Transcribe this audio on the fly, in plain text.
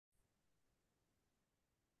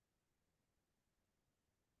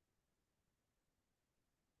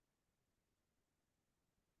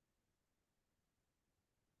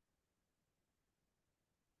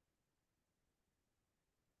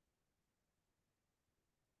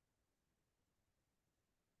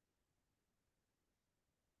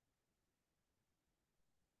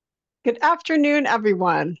Good afternoon,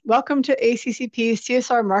 everyone. Welcome to ACCP's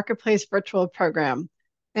CSR Marketplace virtual program,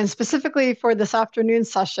 and specifically for this afternoon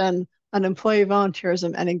session on employee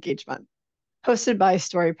volunteerism and engagement, hosted by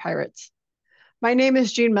Story Pirates. My name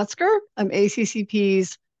is Jean Metzger. I'm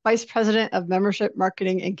ACCP's Vice President of Membership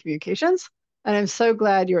Marketing and Communications, and I'm so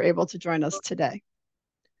glad you're able to join us today.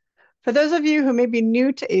 For those of you who may be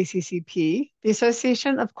new to ACCP, the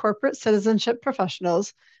Association of Corporate Citizenship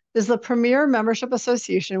Professionals is the premier membership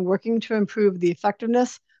association working to improve the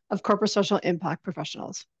effectiveness of corporate social impact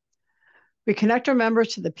professionals. We connect our members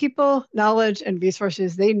to the people, knowledge, and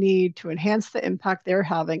resources they need to enhance the impact they're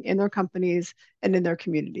having in their companies and in their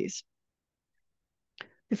communities.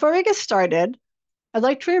 Before we get started, I'd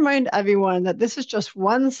like to remind everyone that this is just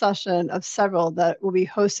one session of several that will be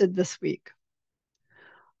hosted this week.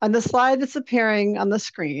 On the slide that's appearing on the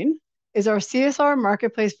screen is our CSR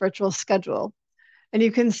Marketplace virtual schedule, and you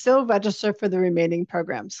can still register for the remaining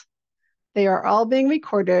programs. They are all being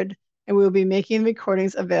recorded, and we will be making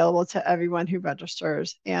recordings available to everyone who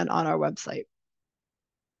registers and on our website.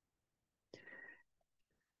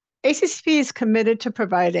 ACCP is committed to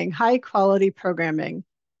providing high-quality programming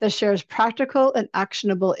that shares practical and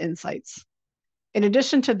actionable insights. In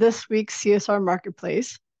addition to this week's CSR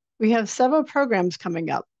Marketplace, we have several programs coming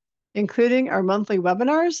up, including our monthly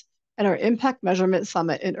webinars and our Impact Measurement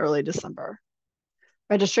Summit in early December.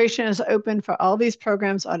 Registration is open for all these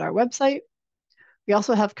programs on our website. We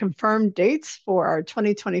also have confirmed dates for our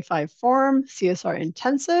 2025 Forum CSR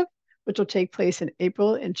Intensive, which will take place in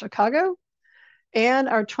April in Chicago, and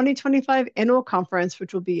our 2025 Annual Conference,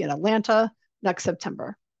 which will be in Atlanta next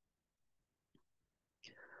September.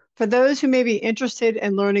 For those who may be interested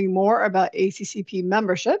in learning more about ACCP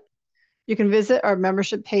membership, you can visit our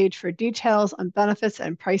membership page for details on benefits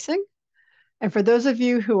and pricing. And for those of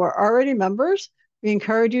you who are already members, we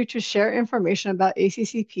encourage you to share information about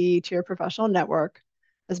ACCP to your professional network,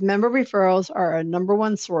 as member referrals are our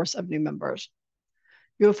 #1 source of new members.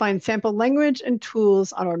 You will find sample language and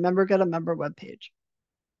tools on our Member Get a Member webpage.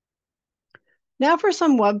 Now for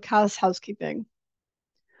some webcast housekeeping.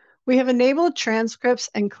 We have enabled transcripts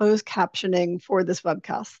and closed captioning for this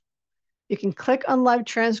webcast. You can click on live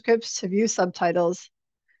transcripts to view subtitles.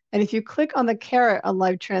 And if you click on the caret on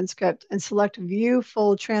live transcript and select view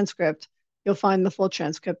full transcript, you'll find the full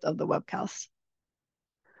transcript of the webcast.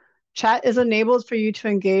 Chat is enabled for you to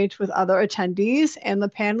engage with other attendees and the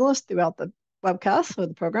panelists throughout the webcast or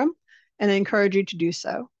the program, and I encourage you to do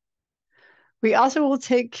so. We also will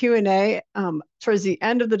take Q&A towards the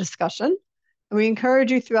end of the discussion, and we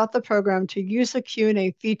encourage you throughout the program to use the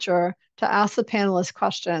Q&A feature to ask the panelists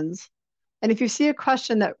questions. And if you see a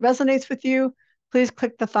question that resonates with you, please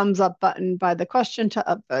click the thumbs up button by the question to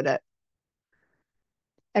upvote it.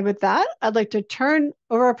 And with that, I'd like to turn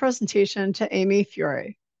over our presentation to Amy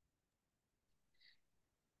Fiore.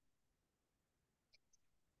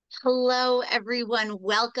 Hello, everyone.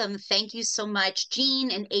 Welcome. Thank you so much,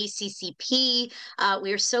 Jean and ACCP.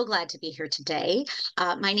 We are so glad to be here today.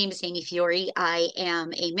 My name is Amy Fiore. I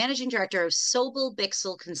am a managing director of Sobel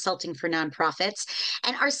Bixel Consulting for Nonprofits.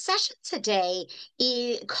 And our session today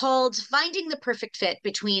is called Finding the Perfect Fit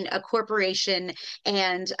Between a Corporation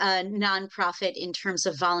and a Nonprofit in Terms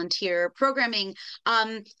of Volunteer Programming.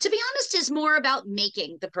 To be honest, is more about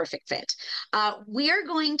making the perfect fit. We are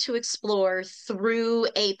going to explore through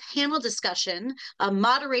a panel discussion, a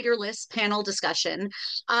moderator-less panel discussion,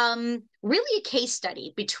 really a case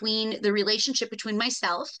study between the relationship between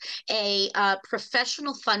myself, a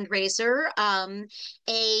professional fundraiser,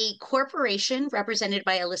 a corporation represented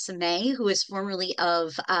by Alissa May, who is formerly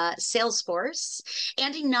of Salesforce,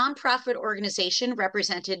 and a nonprofit organization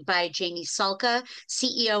represented by Jamie Salka,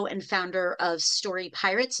 CEO and founder of Story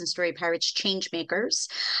Pirates and Story Pirates Changemakers.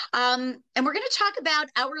 And we're going to talk about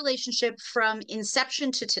our relationship from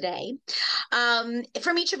inception to today,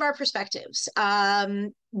 from each of our perspectives.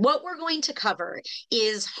 What we're going to cover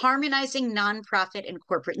is harmonizing nonprofit and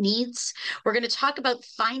corporate needs. We're going to talk about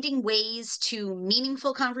finding ways to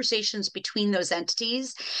meaningful conversations between those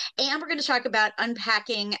entities. And we're going to talk about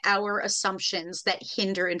unpacking our assumptions that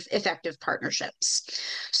hinder effective partnerships.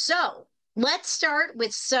 So let's start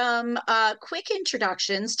with some quick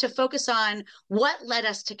introductions to focus on what led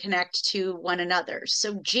us to connect to one another.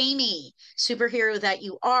 So Jamie, superhero that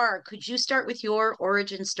you are, could you start with your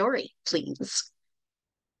origin story, please?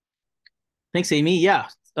 Thanks, Amy. Yeah.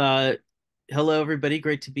 Hello, everybody.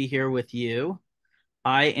 Great to be here with you.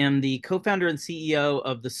 I am the co-founder and CEO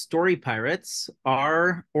of the Story Pirates.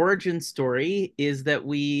 Our origin story is that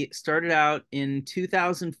we started out in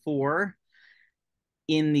 2004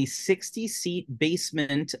 in the 60-seat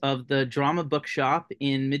basement of the Drama Bookshop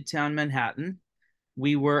in Midtown Manhattan.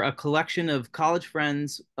 We were a collection of college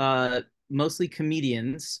friends, mostly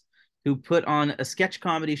comedians, who put on a sketch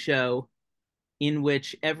comedy show in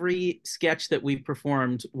which every sketch that we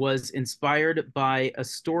performed was inspired by a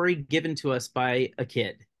story given to us by a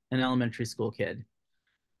kid, an elementary school kid.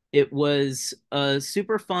 It was a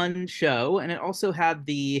super fun show, and it also had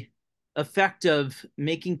the effect of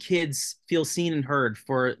making kids feel seen and heard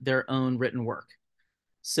for their own written work.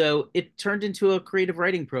 So it turned into a creative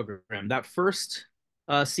writing program. That first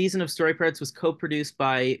season of Story Pirates was co-produced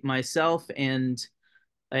by myself and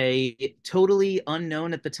a totally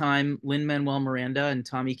unknown at the time Lin-Manuel Miranda and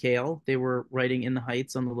Tommy Kail. They were writing In the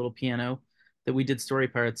Heights on the little piano that we did Story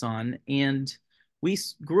Pirates on. And we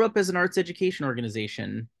grew up as an arts education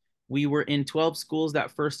organization. We were in 12 schools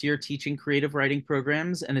that first year teaching creative writing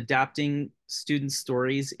programs and adapting students'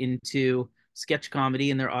 stories into sketch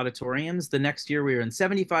comedy in their auditoriums. The next year, we were in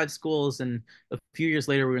 75 schools, and a few years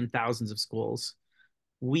later, we were in thousands of schools.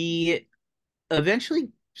 We eventually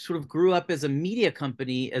sort of grew up as a media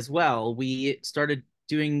company as well. We started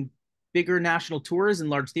doing bigger national tours in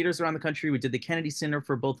large theaters around the country. We did the Kennedy Center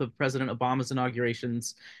for both of President Obama's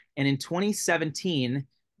inaugurations. And in 2017,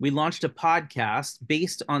 we launched a podcast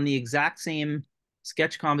based on the exact same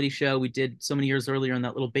sketch comedy show we did so many years earlier in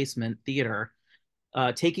that little basement theater,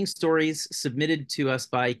 taking stories submitted to us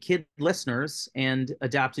by kid listeners and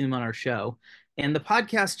adapting them on our show. And the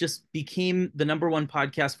podcast just became the #1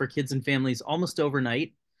 podcast for kids and families almost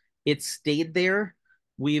overnight. It stayed there.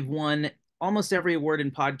 We've won almost every award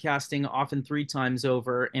in podcasting, often 3 times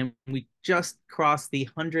over, and we just crossed the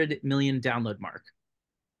 100 million download mark.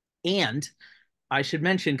 And I should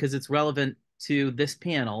mention, because it's relevant to this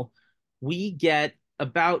panel, we get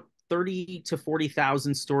about 30 to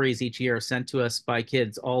 40,000 stories each year sent to us by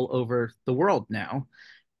kids all over the world now.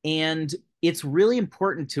 And it's really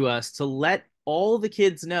important to us to let all the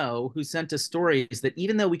kids know who sent us stories that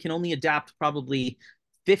even though we can only adapt probably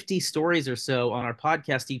 50 stories or so on our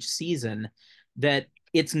podcast each season, that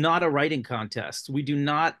it's not a writing contest. We're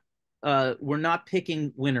not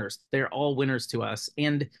picking winners. They're all winners to us.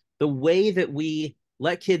 And the way that we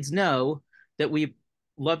let kids know that we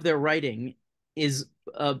love their writing is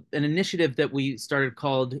an initiative that we started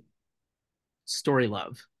called Story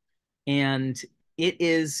Love. And it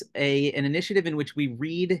is an initiative in which we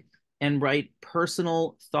read and write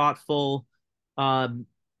personal, thoughtful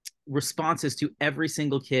responses to every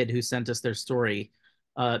single kid who sent us their story,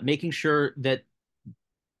 making sure that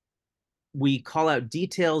we call out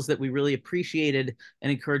details that we really appreciated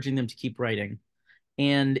and encouraging them to keep writing.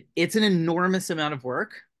 And it's an enormous amount of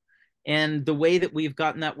work. And the way that we've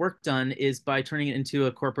gotten that work done is by turning it into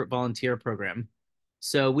a corporate volunteer program.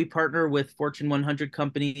 So we partner with Fortune 100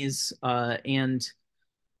 companies, and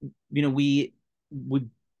we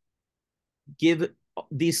give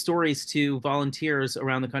these stories to volunteers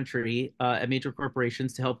around the country at major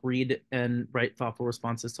corporations to help read and write thoughtful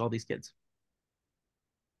responses to all these kids.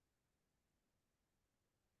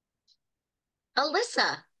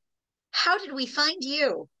 Alissa, how did we find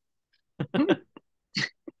you?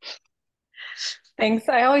 Thanks.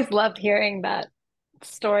 I always loved hearing that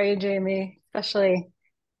story, Jamie, especially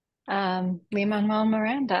Lin-Manuel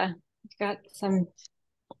Miranda. You've got some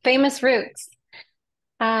famous roots.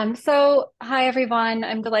 So, hi, everyone.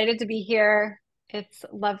 I'm delighted to be here. It's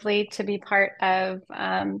lovely to be part of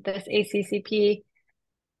this ACCP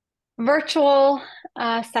virtual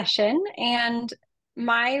session. And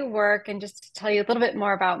my work, and just to tell you a little bit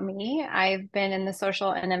more about me, I've been in the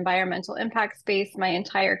social and environmental impact space my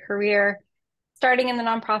entire career, starting in the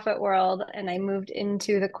nonprofit world, and I moved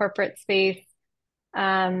into the corporate space.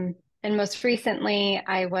 And most recently,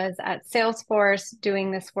 I was at Salesforce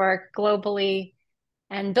doing this work globally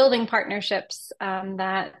and building partnerships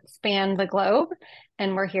that span the globe.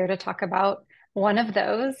 And we're here to talk about one of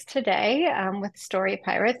those today with Story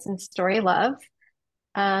Pirates and Story Love.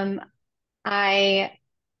 I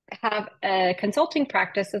have a consulting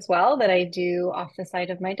practice as well that I do off the side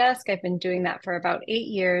of my desk. I've been doing that for about 8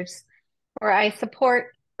 years, where I support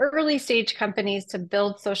early stage companies to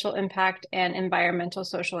build social impact and environmental,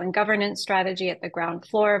 social, and governance strategy at the ground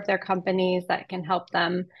floor of their companies that can help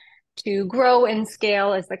them to grow and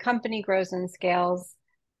scale as the company grows and scales.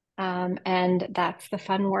 And that's the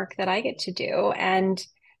fun work that I get to do. And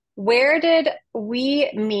where did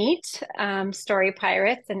we meet, Story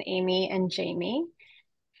Pirates and Amy and Jamie?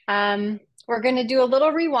 We're going to do a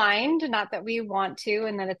little rewind, not that we want to,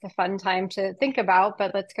 and that it's a fun time to think about,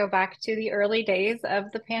 but let's go back to the early days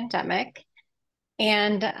of the pandemic.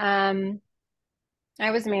 And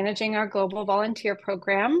I was managing our global volunteer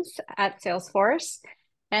programs at Salesforce.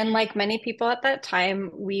 And like many people at that time,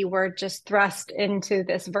 we were just thrust into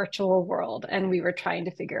this virtual world, and we were trying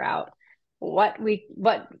to figure out what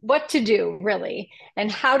to do really,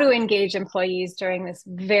 and how to engage employees during this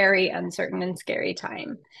very uncertain and scary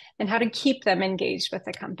time, and how to keep them engaged with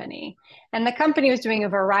the company. And the company was doing a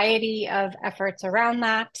variety of efforts around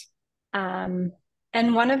that.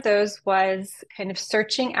 And one of those was kind of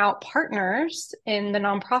searching out partners in the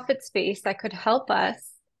nonprofit space that could help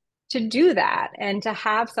us to do that and to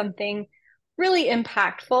have something really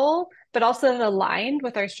impactful, but also aligned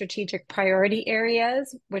with our strategic priority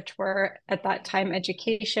areas, which were at that time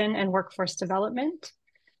education and workforce development.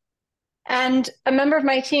 And a member of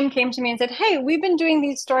my team came to me and said, "Hey, we've been doing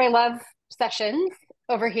these Story Love sessions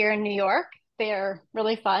over here in New York. They're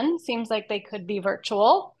really fun. Seems like they could be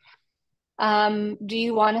virtual. Do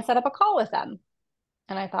you want to set up a call with them?"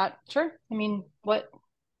 And I thought, sure. I mean, what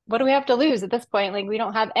do we have to lose at this point? Like, we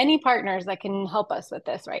don't have any partners that can help us with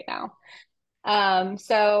this right now.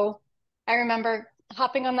 So I remember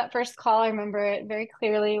hopping on that first call. I remember it very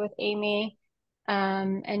clearly with Amy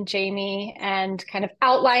and Jamie, and kind of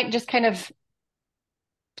just kind of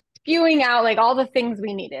spewing out like all the things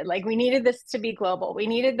we needed. Like, we needed this to be global. We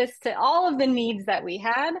needed this to all of the needs that we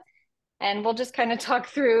had. And we'll just kind of talk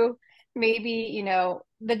through maybe,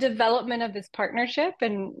 the development of this partnership,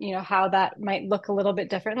 and, how that might look a little bit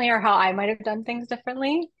differently, or how I might have done things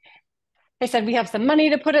differently. I said, "We have some money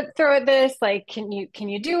to throw at this. Like, can you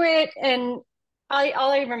do it?" And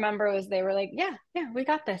all I remember was they were like, yeah, we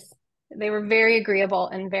got this. They were very agreeable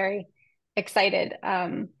and very excited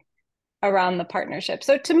around the partnership.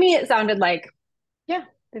 So to me, it sounded like, yeah,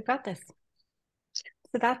 they've got this.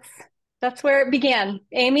 So that's where it began.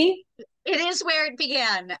 Amy? It is where it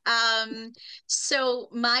began. So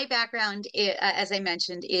my background, as I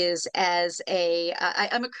mentioned, is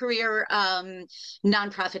I'm a career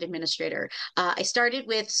nonprofit administrator. I started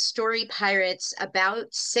with Story Pirates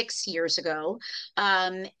about 6 years ago,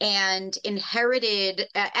 and inherited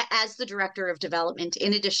as the director of development,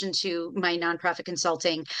 in addition to my nonprofit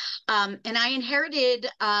consulting. And I inherited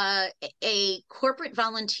a corporate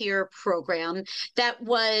volunteer program that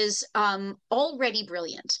was already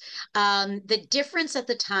brilliant. The difference at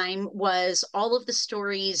the time was all of the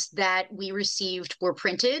stories that we received were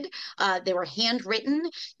printed. They were handwritten.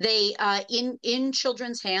 They in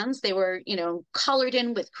children's hands. They were, colored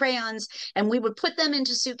in with crayons, and we would put them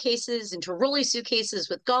into suitcases, into rolly suitcases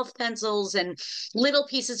with golf pencils and little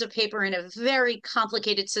pieces of paper in a very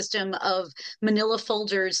complicated system of manila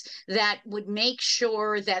folders that would make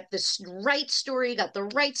sure that the right story got the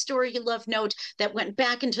right story you love note, that went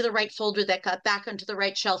back into the right folder, that got back onto the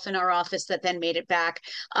right shelf in our office, that then made it back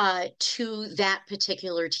to that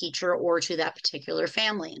particular teacher or to that particular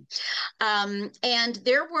family. And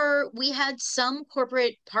we had some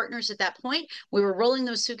corporate partners at that point. We were rolling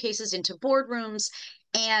those suitcases into boardrooms.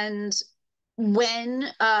 And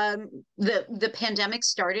when the pandemic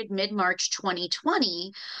started mid-March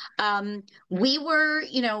 2020, we were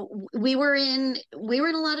in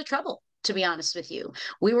a lot of trouble, to be honest with you.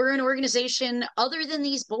 We were an organization, other than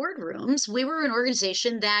these boardrooms, we were an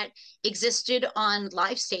organization that existed on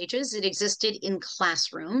live stages. It existed in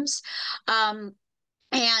classrooms.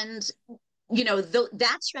 And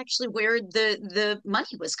that's actually where the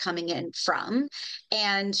money was coming in from.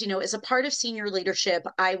 And as a part of senior leadership,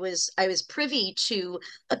 I was privy to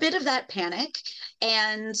a bit of that panic,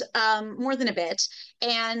 and more than a bit.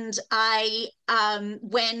 And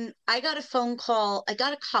when I got a phone call, I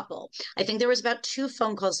got a couple. I think there was about 2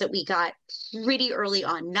 phone calls that we got pretty early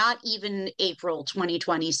on, not even April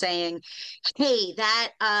 2020, saying, "Hey,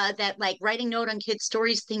 that like writing note on kids'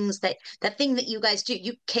 stories things, that thing that you guys do,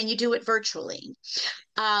 can you do it virtually?"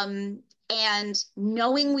 And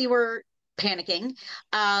knowing we were panicking,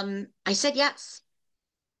 I said yes.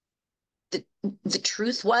 The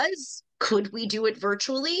truth was, could we do it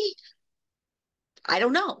virtually? I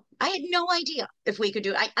don't know. I had no idea if we could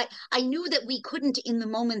do it. I knew that we couldn't in the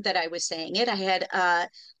moment that I was saying it. I had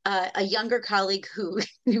a younger colleague who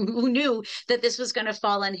knew that this was going to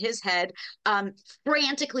fall on his head,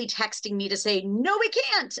 frantically texting me to say, "No, we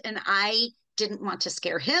can't." And I didn't want to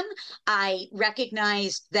scare him. I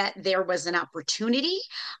recognized that there was an opportunity.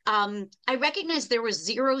 I recognized there was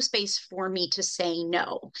zero space for me to say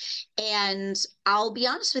no. And I'll be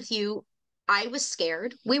honest with you, I was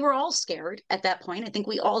scared. We were all scared at that point. I think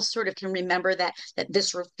we all sort of can remember that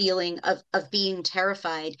this feeling of being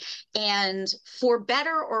terrified. And for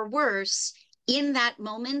better or worse, in that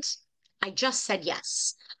moment, I just said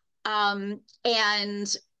yes.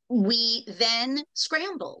 And we then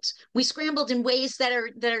scrambled. We scrambled in ways that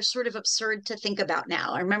are sort of absurd to think about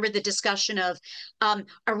now. I remember the discussion of,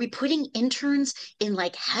 are we putting interns in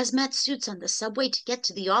like hazmat suits on the subway to get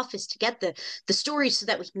to the office to get the stories so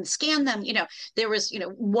that we can scan them? There was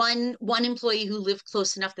one employee who lived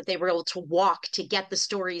close enough that they were able to walk to get the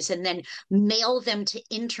stories and then mail them to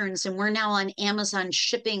interns. And we're now on Amazon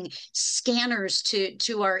shipping scanners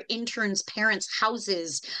to our interns' parents'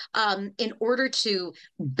 houses in order to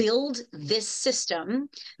build this system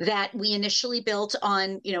that we initially built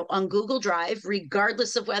on Google Drive,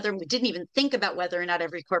 regardless of whether we didn't even think about whether or not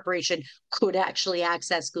every corporation could actually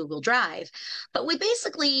access Google Drive. But we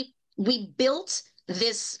built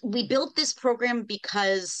this program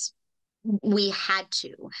because we had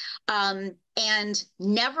to. And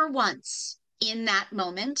never once in that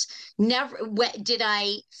moment, never did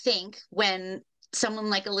I think, when someone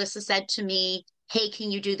like Alissa said to me, hey,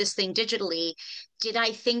 can you do this thing digitally? Did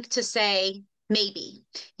I think to say, maybe,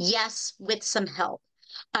 yes, with some help?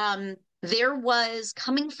 There was,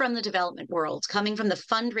 coming from the development world, coming from the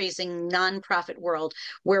fundraising nonprofit world,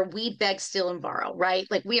 where we beg, steal, and borrow, right?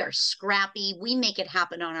 Like, we are scrappy, we make it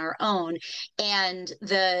happen on our own. And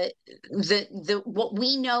what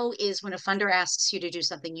we know is when a funder asks you to do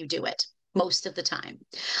something, you do it most of the time.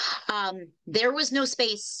 There was no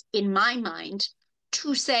space in my mind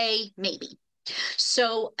to say maybe.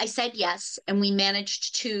 So I said yes, and we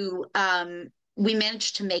managed to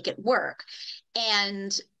make it work.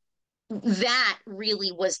 And that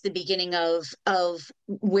really was the beginning of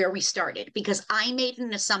where we started, because I made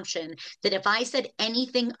an assumption that if I said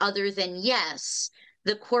anything other than yes,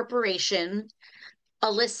 the corporation,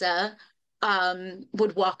 Alissa,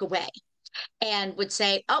 would walk away and would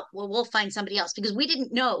say, oh, well, we'll find somebody else, because we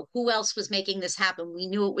didn't know who else was making this happen. We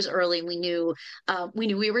knew it was early, and we knew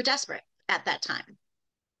we were desperate at that time.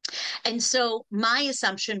 And so my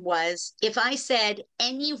assumption was, if I said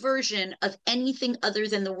any version of anything other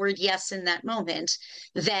than the word yes in that moment,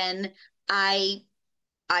 then I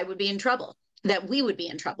would be in trouble, that we would be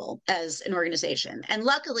in trouble as an organization. And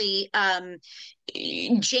luckily,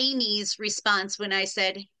 Jamie's response when I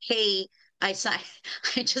said, hey, I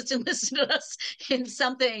just enlisted us in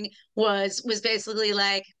something was basically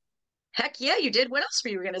like, heck yeah, you did. What else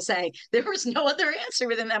were you going to say? There was no other answer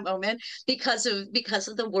within that moment, because of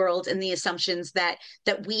the world and the assumptions that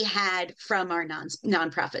we had from our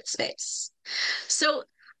nonprofit space. So,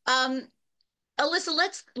 Alissa,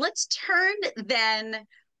 let's turn then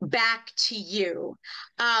back to you.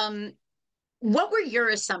 What were your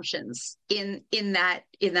assumptions in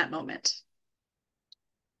that moment?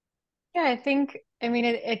 Yeah, I mean,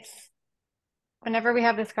 it's whenever we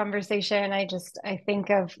have this conversation, I think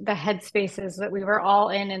of the headspaces that we were all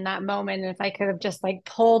in that moment. And if I could have just like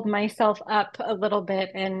pulled myself up a little bit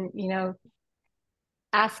and,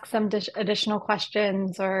 ask some additional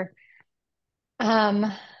questions, or,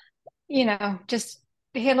 just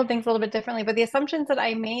handle things a little bit differently. But the assumptions that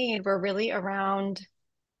I made were really around,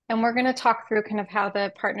 and we're going to talk through kind of how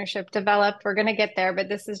the partnership developed. We're going to get there, but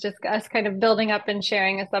this is just us kind of building up and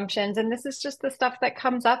sharing assumptions. And this is just the stuff that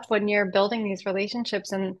comes up when you're building these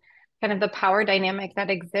relationships, and kind of the power dynamic that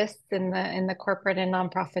exists in the corporate and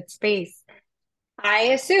nonprofit space. I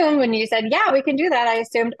assumed when you said, yeah, we can do that, I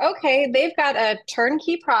assumed, okay, they've got a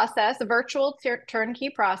turnkey process, a virtual turnkey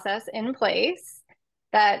process in place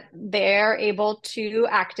that they're able to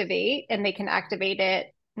activate, and they can activate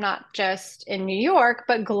it not just in New York,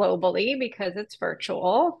 but globally, because it's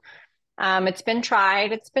virtual. It's been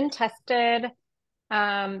tried, it's been tested.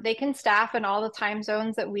 They can staff in all the time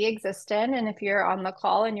zones that we exist in. And if you're on the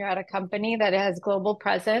call and you're at a company that has global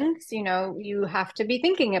presence, you have to be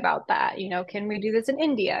thinking about that. Can we do this in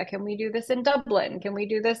India? Can we do this in Dublin? Can we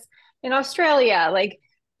do this in Australia?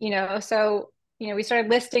 So, we started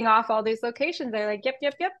listing off all these locations. They're like, yep.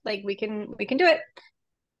 Like we can do it.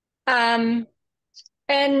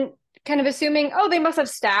 And kind of assuming, oh, they must have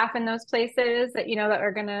staff in those places that, that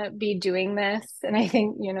are going to be doing this. And I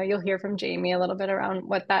think, you'll hear from Jamie a little bit around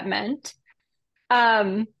what that meant.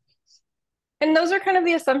 And those are kind of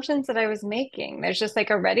the assumptions that I was making. There's just like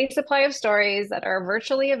a ready supply of stories that are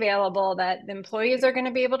virtually available, that the employees are going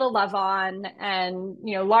to be able to love on, and,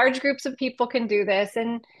 large groups of people can do this.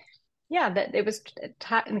 And yeah, that it was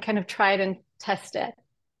kind of tried and tested.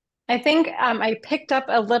 I think I picked up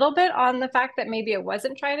a little bit on the fact that maybe it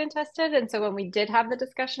wasn't tried and tested. And so when we did have the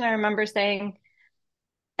discussion, I remember saying,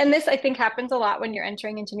 and this I think happens a lot when you're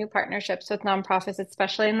entering into new partnerships with nonprofits,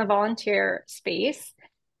 especially in the volunteer space,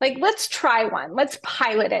 like, let's try one, let's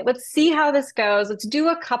pilot it, let's see how this goes, let's do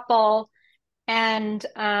a couple. And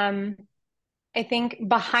I think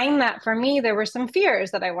behind that, for me, there were some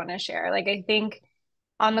fears that I want to share. Like, I think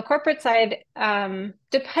on the corporate side,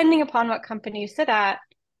 depending upon what company you sit at,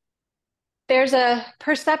 there's a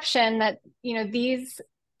perception that, these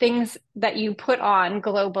things that you put on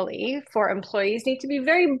globally for employees need to be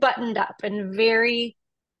very buttoned up and very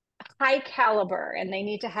high caliber, and they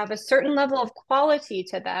need to have a certain level of quality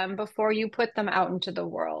to them before you put them out into the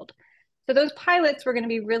world. So those pilots were going to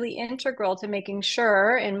be really integral to making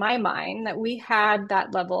sure, in my mind, that we had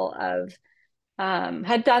that level of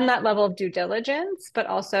had done that level of due diligence, but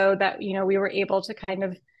also that we were able to kind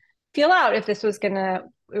of feel out if this was gonna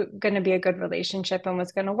be a good relationship and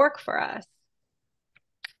was gonna work for us.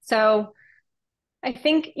 So I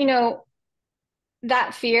think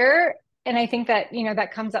that fear, and I think that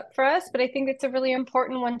that comes up for us, but I think it's a really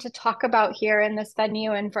important one to talk about here in this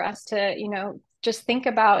venue, and for us to just think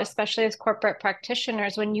about, especially as corporate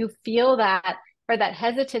practitioners, when you feel that, or that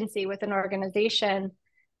hesitancy with an organization.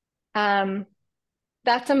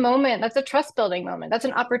 That's a moment, that's a trust building moment. That's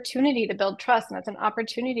an opportunity to build trust. And that's an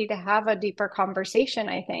opportunity to have a deeper conversation,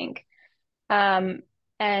 I think.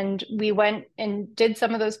 And we went and did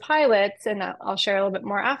some of those pilots, and I'll share a little bit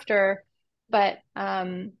more after. But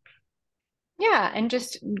yeah, and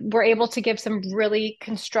just we're able to give some really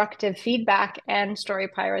constructive feedback, and Story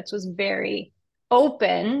Pirates was very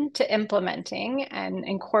open to implementing and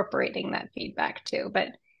incorporating that feedback too. But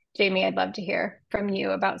Jamie, I'd love to hear from you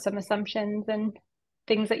about some assumptions and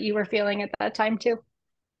things that you were feeling at that time too.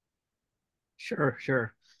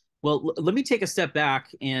 Sure. Well, let me take a step back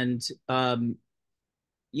and,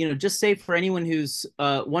 just say, for anyone who's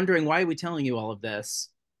wondering, why are we telling you all of this?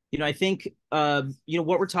 I think,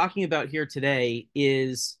 what we're talking about here today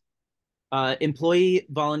is employee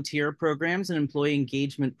volunteer programs and employee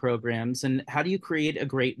engagement programs, and how do you create a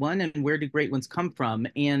great one, and where do great ones come from?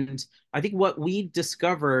 And I think what we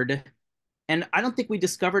discovered, and I don't think we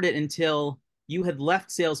discovered it until you had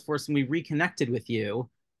left Salesforce and we reconnected with you,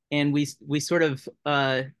 and we sort of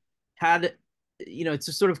had, it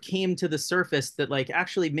just sort of came to the surface that, like,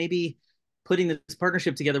 actually maybe putting this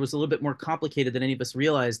partnership together was a little bit more complicated than any of us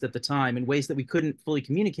realized at the time, in ways that we couldn't fully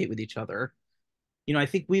communicate with each other. I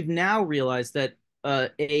think we've now realized that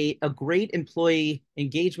a great employee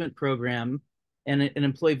engagement program and an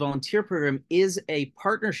employee volunteer program is a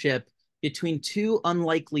partnership between two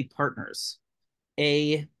unlikely partners: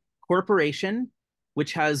 a corporation,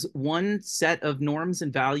 which has one set of norms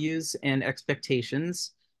and values and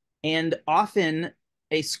expectations, and often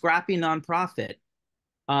a scrappy nonprofit.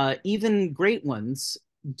 Even great ones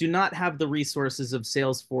do not have the resources of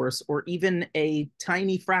Salesforce, or even a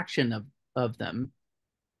tiny fraction of them.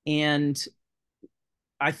 And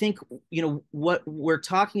I think, what we're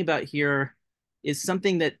talking about here is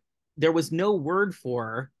something that there was no word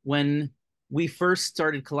for when we first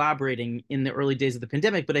started collaborating in the early days of the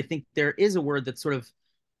pandemic. But I think there is a word that's sort of,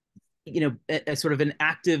 a sort of an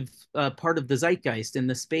active part of the zeitgeist in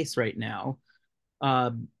this space right now,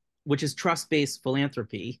 which is trust-based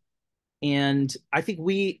philanthropy. And I think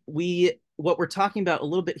what we're talking about a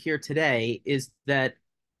little bit here today is that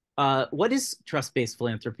what is trust-based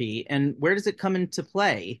philanthropy, and where does it come into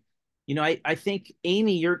play? I think,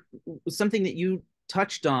 Amy, something that you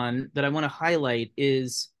touched on that I want to highlight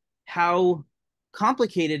is how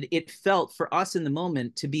complicated it felt for us in the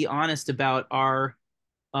moment to be honest about our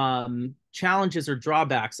challenges or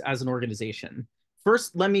drawbacks as an organization.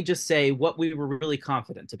 First, let me just say what we were really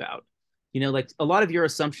confident about. Like a lot of your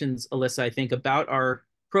assumptions, Alissa, I think, about our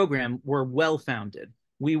program were well-founded.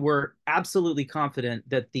 We were absolutely confident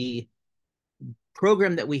that the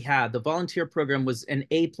program that we had, the volunteer program, was an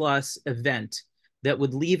A+ event that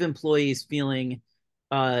would leave employees feeling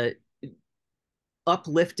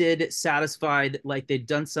uplifted, satisfied, like they'd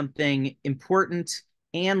done something important,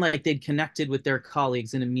 and like they'd connected with their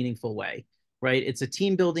colleagues in a meaningful way, right? It's a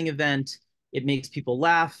team building event. It makes people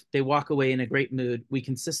laugh. They walk away in a great mood. We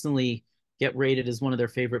consistently get rated as one of their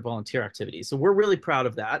favorite volunteer activities. So we're really proud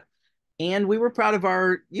of that. And we were proud of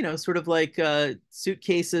our, sort of like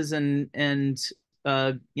suitcases and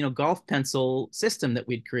golf pencil system that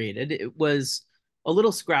we'd created. It was a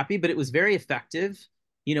little scrappy, but it was very effective.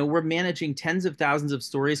 We're managing tens of thousands of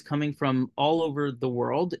stories coming from all over the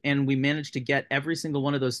world, and we managed to get every single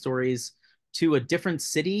one of those stories to a different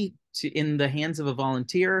city, in the hands of a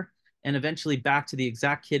volunteer, and eventually back to the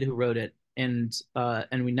exact kid who wrote it, and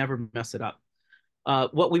we never mess it up.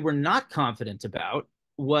 What we were not confident about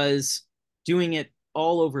was doing it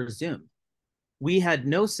all over Zoom. We had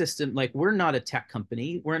no system. Like, we're not a tech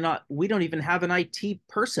company. We don't even have an IT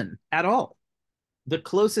person at all. The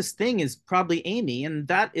closest thing is probably Amy, and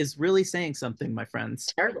that is really saying something, my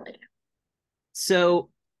friends. Terribly. So,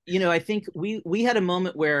 I think we had a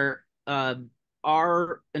moment where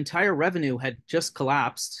our entire revenue had just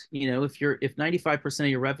collapsed. You know, if 95% of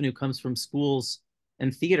your revenue comes from schools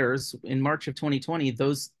and theaters, in March of 2020,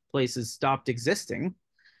 those places stopped existing.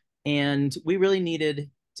 And we really needed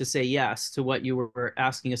to say yes to what you were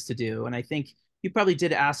asking us to do. And I think you probably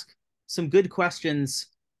did ask some good questions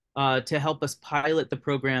to help us pilot the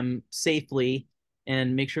program safely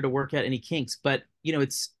and make sure to work out any kinks. But, you know,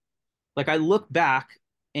 it's like I look back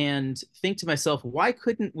and think to myself, why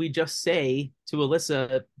couldn't we just say to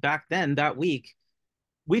Alissa back then that week,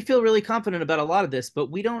 we feel really confident about a lot of this,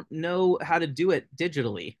 but we don't know how to do it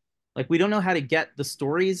digitally. Like we don't know how to get the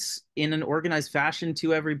stories in an organized fashion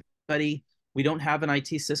to everybody. We don't have an IT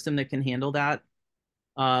system that can handle that.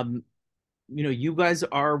 You know, you guys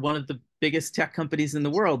are one of the biggest tech companies in the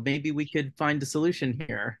world. Maybe we could find a solution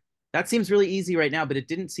here. That seems really easy right now, but it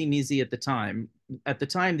didn't seem easy at the time. At the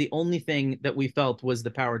time, the only thing that we felt was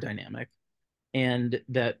the power dynamic, and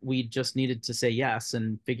that we just needed to say yes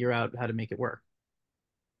and figure out how to make it work.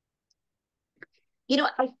 You know,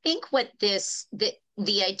 I think what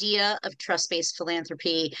the idea of trust-based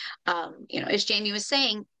philanthropy, you know, as Jamie was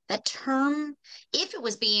saying, that term, if it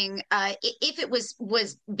was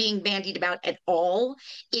being bandied about at all,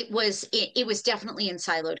 it was definitely in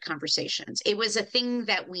siloed conversations. It was a thing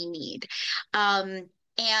that we need.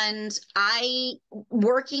 And I,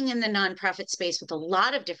 working in the nonprofit space with a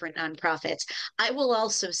lot of different nonprofits, I will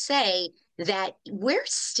also say that we're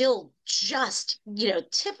still just, you know,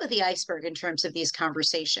 tip of the iceberg in terms of these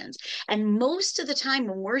conversations. And most of the time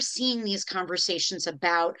when we're seeing these conversations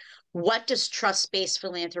about what does trust-based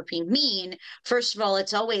philanthropy mean, first of all,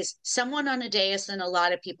 it's always someone on a dais and a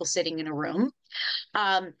lot of people sitting in a room.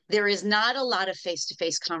 There is not a lot of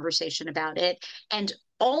face-to-face conversation about it. And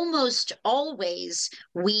almost always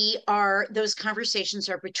those conversations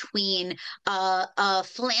are between a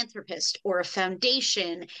philanthropist or a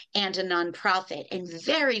foundation and a nonprofit. And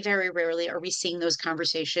very, very rarely are we seeing those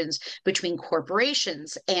conversations between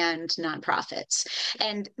corporations and nonprofits.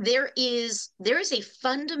 And there is a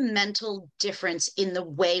fundamental difference in the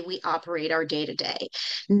way we operate our day-to-day.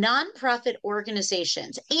 Nonprofit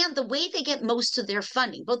organizations and the way they get most of their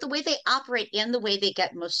funding, both the way they operate and the way they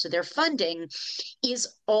get most of their funding, is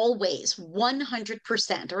always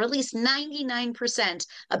 100% or at least 99%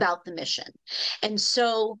 about the mission. And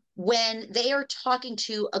so when they are talking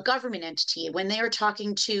to a government entity, when they are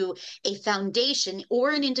talking to a foundation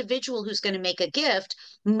or an individual who's going to make a gift,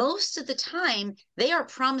 most of the time they are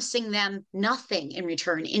promising them nothing in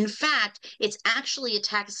return. In fact, it's actually a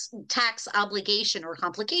tax obligation or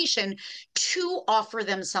complication to offer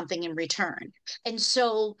them something in return. And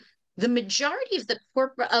so the majority of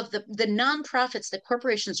the nonprofits that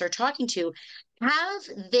corporations are talking to have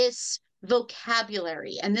this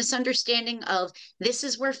vocabulary and this understanding of this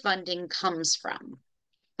is where funding comes from.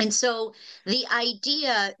 And so the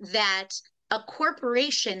idea that a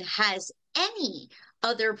corporation has any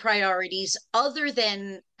other priorities other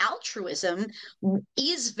than altruism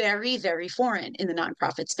is very, very foreign in the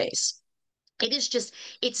nonprofit space.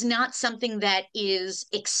 It's not something that is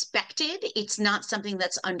expected. It's not something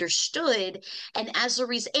that's understood. And as a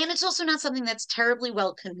reason, and it's also not something that's terribly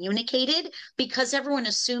well communicated because everyone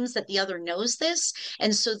assumes that the other knows this.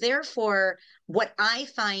 And so therefore, what I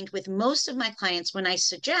find with most of my clients when I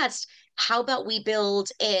suggest, how about we build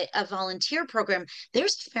a volunteer program,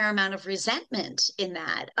 there's a fair amount of resentment in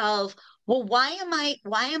that of, well, why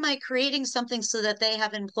am I creating something so that they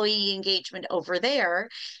have employee engagement over there?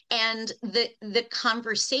 And the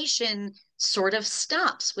conversation sort of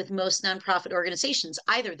stops with most nonprofit organizations.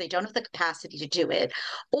 Either they don't have the capacity to do it,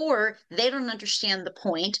 or they don't understand the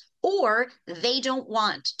point, or they don't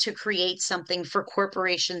want to create something for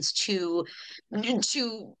corporations to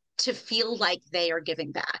feel like they are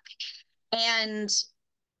giving back. And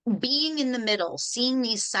being in the middle, seeing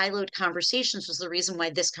these siloed conversations was the reason why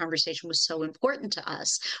this conversation was so important to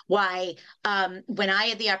us. Why, when I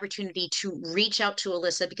had the opportunity to reach out to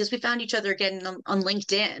Alissa, because we found each other again on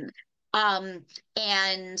LinkedIn,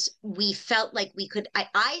 and we felt like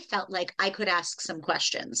I felt like I could ask some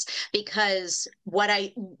questions because what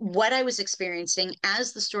I was experiencing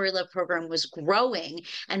as the Story Love program was growing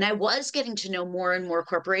and I was getting to know more and more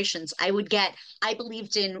corporations, I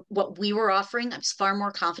believed in what we were offering. I was far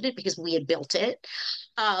more confident because we had built it.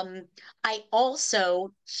 I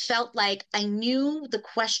also felt like I knew the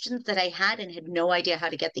questions that I had and had no idea how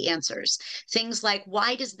to get the answers. Things like,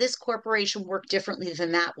 why does this corporation work differently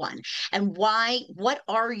than that one? And what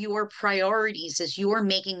are your priorities as you're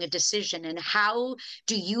making a decision? And how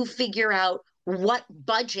do you figure out what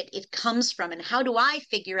budget it comes from? And how do I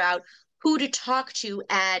figure out who to talk to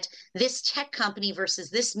at this tech company versus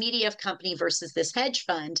this media company versus this hedge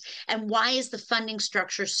fund, and why is the funding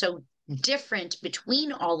structure so different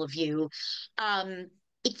between all of you.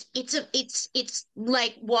 It's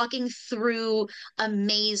like walking through a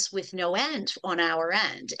maze with no end on our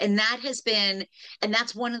end. And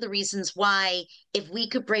that's one of the reasons why, if we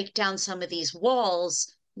could break down some of these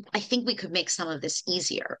walls, I think we could make some of this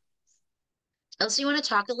easier. Elsa, you want to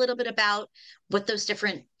talk a little bit about what those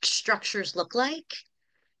different structures look like?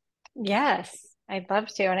 Yes, I'd love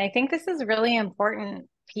to. And I think this is a really important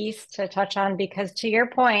piece to touch on because, to your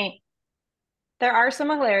point, there are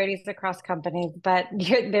similarities across companies, but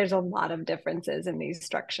there's a lot of differences in these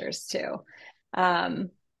structures too. And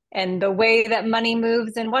the way that money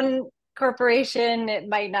moves in one corporation, it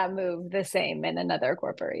might not move the same in another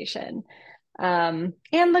corporation. And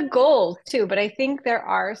the goals too. But I think there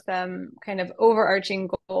are some kind of overarching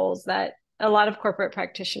goals that a lot of corporate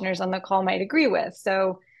practitioners on the call might agree with.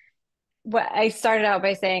 So what I started out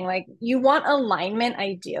by saying, like, you want alignment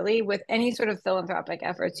ideally with any sort of philanthropic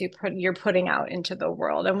efforts you're putting out into the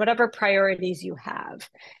world and whatever priorities you have.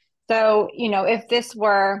 So, if this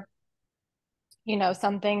were,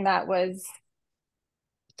 something that was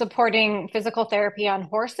supporting physical therapy on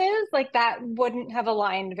horses, like that wouldn't have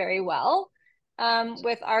aligned very well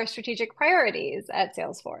with our strategic priorities at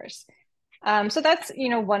Salesforce. So that's,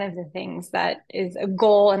 one of the things that is a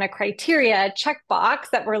goal and a criteria, a checkbox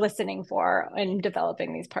that we're listening for in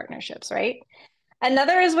developing these partnerships, right?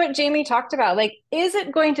 Another is what Jamie talked about. Like, is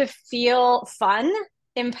it going to feel fun,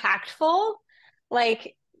 impactful?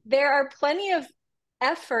 Like, there are plenty of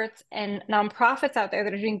efforts and nonprofits out there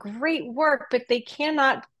that are doing great work, but they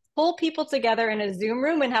cannot pull people together in a Zoom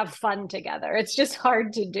room and have fun together. It's just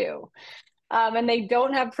hard to do. And they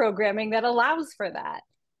don't have programming that allows for that.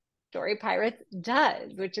 Story Pirates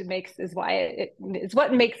does, which is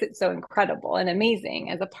what makes it so incredible and amazing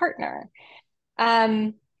as a partner.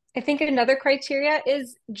 I think another criteria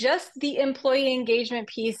is just the employee engagement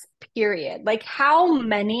piece, period. Like, how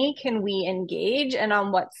many can we engage and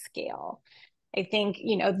on what scale? I think,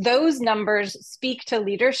 those numbers speak to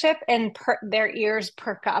leadership, and their ears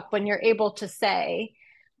perk up when you're able to say,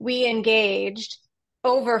 we engaged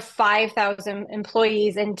over 5,000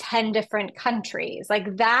 employees in 10 different countries.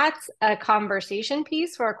 Like, that's a conversation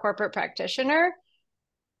piece for a corporate practitioner.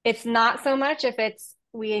 It's not so much if it's,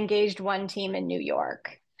 we engaged one team in New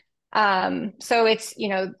York. So it's,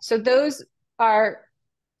 so those are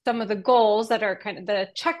some of the goals that are kind of the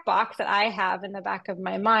checkbox that I have in the back of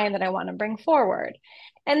my mind that I want to bring forward.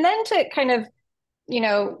 And then to kind of,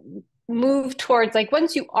 move towards, like,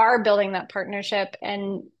 once you are building that partnership,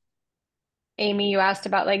 and Amy, you asked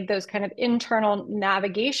about like those kind of internal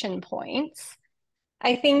navigation points.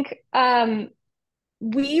 I think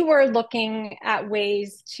we were looking at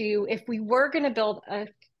ways to, if we were going to build a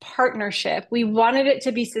partnership, we wanted it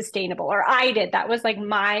to be sustainable, or I did. That was like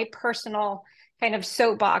my personal kind of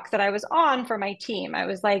soapbox that I was on for my team. I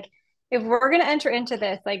was like, if we're going to enter into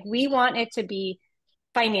this, like, we want it to be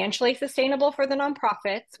financially sustainable for the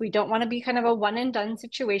nonprofits. We don't want to be kind of a one and done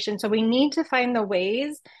situation. So we need to find the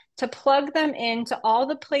ways to plug them into all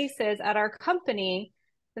the places at our company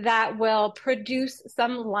that will produce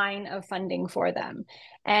some line of funding for them.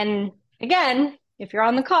 And again, if you're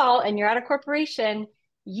on the call and you're at a corporation,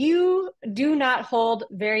 you do not hold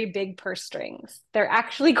very big purse strings. They're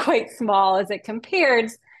actually quite small as it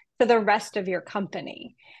compares to the rest of your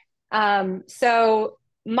company. So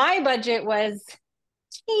my budget was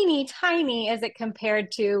teeny tiny as it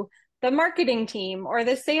compared to the marketing team or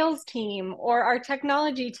the sales team or our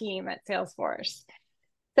technology team at Salesforce.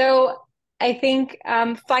 So I think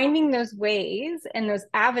finding those ways and those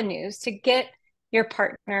avenues to get your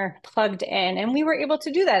partner plugged in, and we were able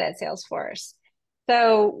to do that at Salesforce.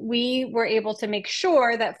 So we were able to make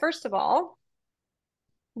sure that, first of all,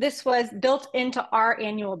 this was built into our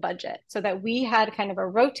annual budget so that we had kind of a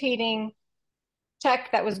rotating check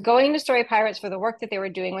that was going to Story Pirates for the work that they were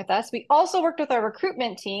doing with us. We also worked with our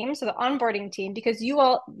recruitment team, so the onboarding team, because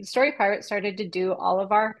Story Pirates started to do all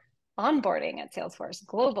of our onboarding at Salesforce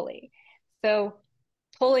globally. So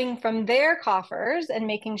pulling from their coffers and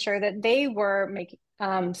making sure that they were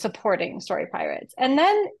supporting Story Pirates. And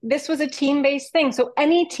then this was a team-based thing. So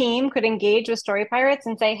any team could engage with Story Pirates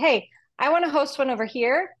and say, hey, I want to host one over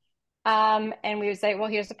here. And we would say, well,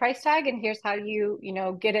 here's the price tag, and here's how you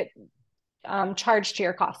get it charged to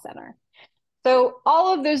your cost center. So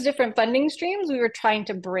all of those different funding streams we were trying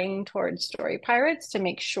to bring towards Story Pirates to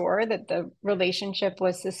make sure that the relationship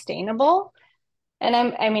was sustainable. And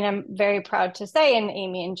I'm very proud to say, and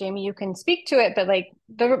Amy and Jamie, you can speak to it, but like,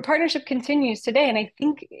 the partnership continues today. And I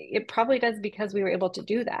think it probably does because we were able to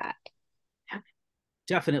do that.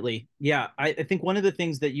 Definitely. Yeah. I think one of the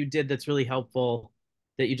things that you did that's really helpful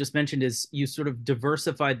that you just mentioned is you sort of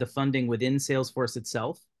diversified the funding within Salesforce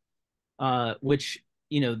itself, which,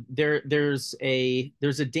 there's a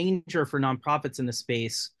danger for nonprofits in the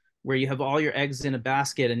space where you have all your eggs in a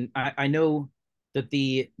basket. And I know that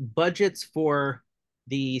the budgets for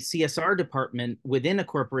the CSR department within a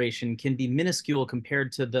corporation can be minuscule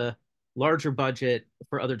compared to the larger budget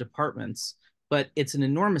for other departments, but it's an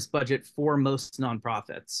enormous budget for most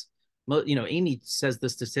nonprofits. Amy says the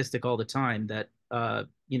statistic all the time that, I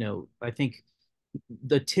think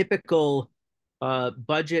the typical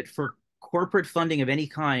budget for corporate funding of any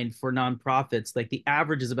kind for nonprofits, like the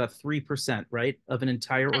average is about 3%, right, of an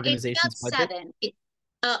entire It's about organization's budget.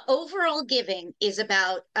 7. Overall giving is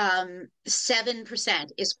about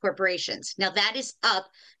 7% is corporations. Now that is up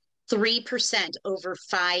 3% over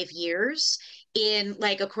 5 years in,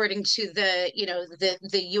 like, according to the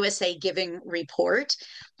USA Giving report,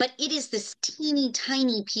 but it is this teeny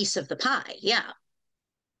tiny piece of the pie. Yeah.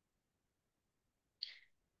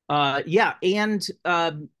 Yeah, and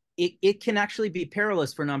it can actually be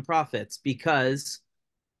perilous for nonprofits because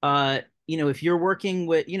if you're working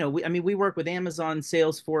with, we work with Amazon,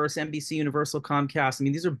 Salesforce, NBC Universal, Comcast. I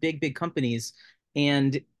mean, these are big companies.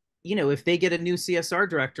 And, if they get a new CSR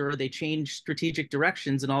director, they change strategic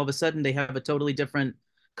directions, and all of a sudden they have a totally different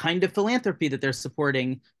kind of philanthropy that they're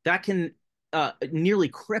supporting, that can nearly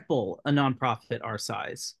cripple a nonprofit our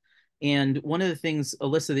size. And one of the things,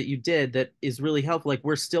 Alissa, that you did that is really helpful, like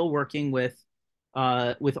we're still working with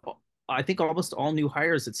I think almost all new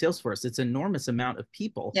hires at Salesforce. It's an enormous amount of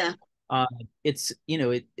people. Yeah.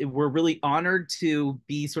 We're really honored to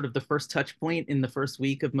be sort of the first touch point in the first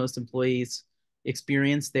week of most employees'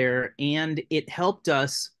 experience there. And it helped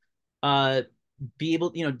us be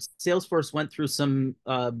able, Salesforce went through some,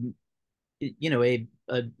 along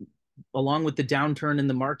with the downturn in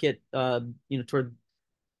the market, toward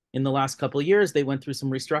in the last couple of years, they went through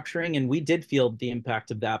some restructuring, and we did feel the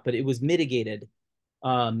impact of that, but it was mitigated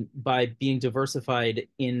by being diversified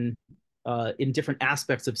in different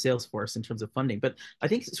aspects of Salesforce in terms of funding. But I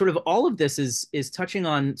think sort of all of this is touching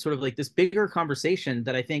on sort of like this bigger conversation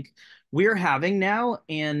that I think we're having now,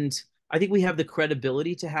 and I think we have the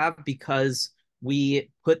credibility to have because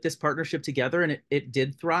we put this partnership together and it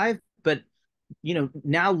did thrive. But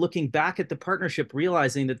now looking back at the partnership,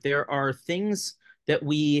 realizing that there are things that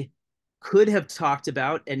we could have talked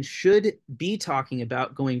about and should be talking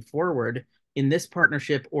about going forward in this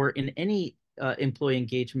partnership or in any employee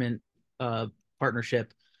engagement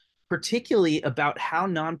partnership, particularly about how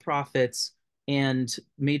nonprofits and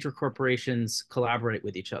major corporations collaborate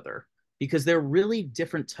with each other, because they're really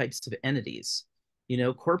different types of entities.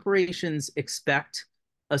 Corporations expect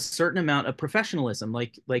a certain amount of professionalism,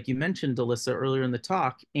 like you mentioned, Alissa, earlier in the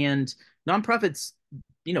talk, and nonprofits,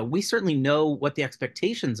 we certainly know what the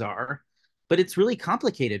expectations are, but it's really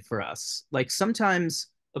complicated for us. Like sometimes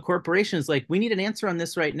a corporation is like, we need an answer on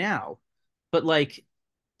this right now. But like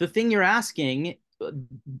the thing you're asking,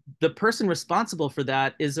 the person responsible for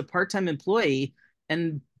that is a part-time employee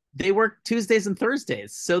and they work Tuesdays and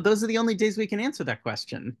Thursdays. So those are the only days we can answer that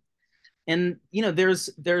question. And,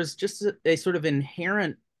 there's just a sort of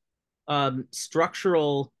inherent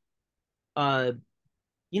structural,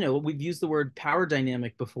 we've used the word power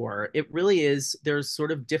dynamic before. It really is, there's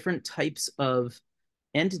sort of different types of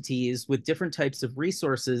entities with different types of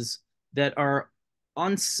resources that are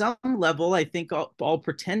on some level, I think, all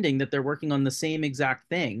pretending that they're working on the same exact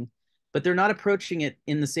thing, but they're not approaching it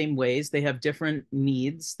in the same ways. They have different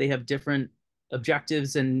needs, they have different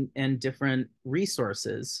objectives and different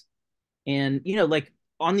resources. And, like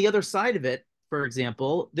on the other side of it, for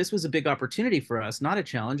example, this was a big opportunity for us, not a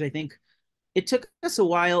challenge. I think it took us a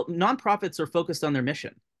while. Nonprofits are focused on their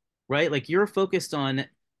mission, right? Like you're focused on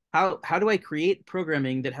how do I create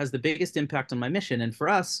programming that has the biggest impact on my mission? And for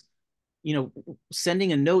us,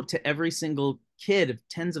 sending a note to every single kid of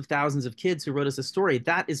tens of thousands of kids who wrote us a story,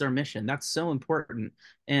 that is our mission. That's so important.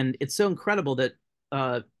 And it's so incredible that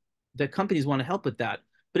that companies want to help with that.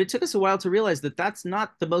 But it took us a while to realize that that's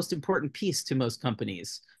not the most important piece to most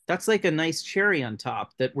companies. That's like a nice cherry on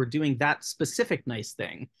top, that we're doing that specific nice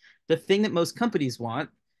thing. The thing that most companies want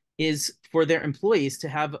is for their employees to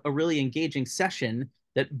have a really engaging session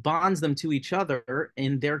that bonds them to each other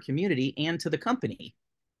in their community and to the company.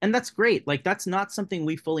 And that's great. Like that's not something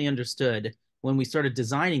we fully understood when we started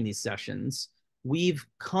designing these sessions. We've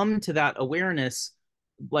come to that awareness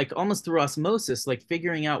like almost through osmosis, like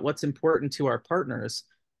figuring out what's important to our partners.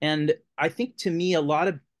 And I think to me, a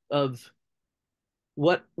lot of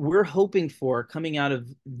what we're hoping for coming out of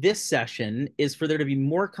this session is for there to be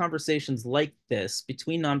more conversations like this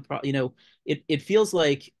between nonprofit. It feels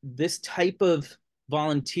like this type of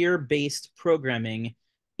volunteer-based programming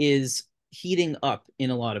is heating up in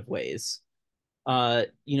a lot of ways.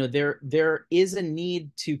 There is a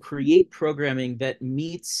need to create programming that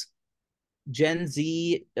meets Gen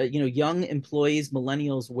Z, young employees,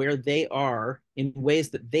 millennials, where they are in ways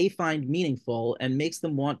that they find meaningful and makes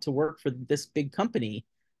them want to work for this big company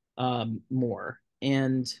more.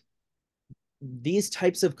 And these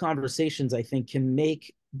types of conversations, I think, can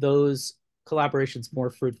make those collaborations more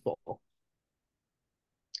fruitful.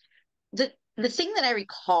 The thing that I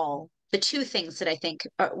recall, the two things that I think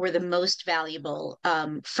were the most valuable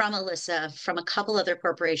from Alissa, from a couple other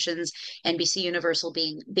corporations, NBC Universal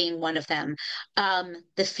being one of them,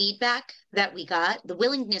 the feedback that we got, the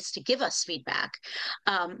willingness to give us feedback,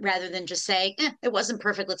 rather than just say, it wasn't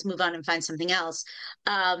perfect, let's move on and find something else.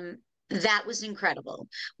 That was incredible.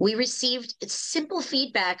 We received simple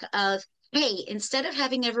feedback of, hey, instead of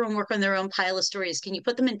having everyone work on their own pile of stories, can you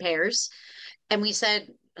put them in pairs? And we said,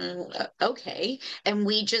 okay. And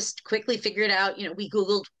we just quickly figured out, we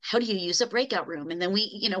Googled, how do you use a breakout room? And then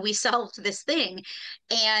we solved this thing.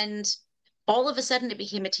 And all of a sudden it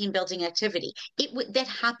became a team building activity. That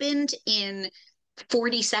happened in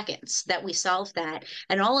 40 seconds that we solved that.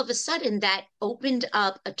 And all of a sudden that opened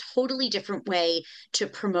up a totally different way to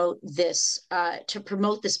promote this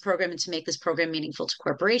program and to make this program meaningful to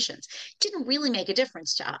corporations. It didn't really make a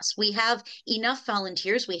difference to us. We have enough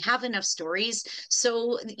volunteers, we have enough stories.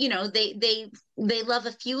 So, they love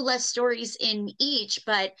a few less stories in each,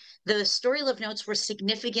 but the story love notes were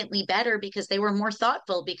significantly better because they were more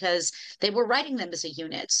thoughtful, because they were writing them as a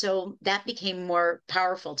unit. So that became more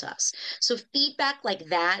powerful to us. So feedback like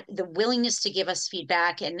that, the willingness to give us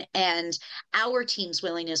feedback, and our team's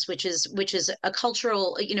willingness, which is a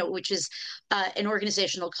cultural, which is an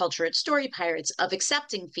organizational culture at Story Pirates of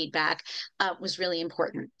accepting feedback, was really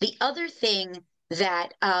important. The other thing that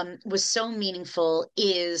was so meaningful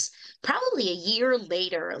is probably a year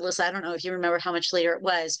later. Alyssa, I don't know if you remember how much later it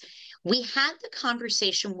was. We had the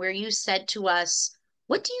conversation where you said to us,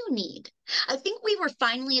 what do you need? I think we were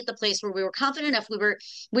finally at the place where we were confident enough.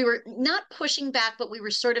 We were not pushing back, but we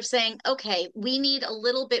were sort of saying, okay, we need a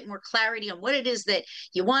little bit more clarity on what it is that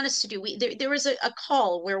you want us to do. There was a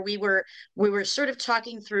call where we were sort of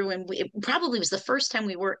talking through, and it probably was the first time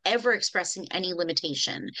we were ever expressing any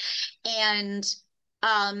limitation. And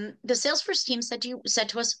the Salesforce team said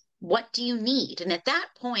to us, what do you need? And at that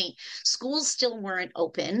point, schools still weren't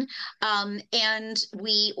open,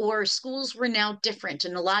 or schools were now different,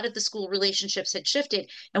 and a lot of the school relationships had shifted.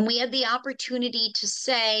 And we had the opportunity to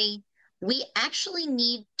say, we actually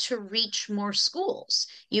need to reach more schools.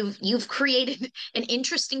 You've created an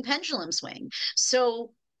interesting pendulum swing.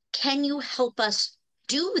 So can you help us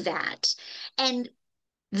do that? And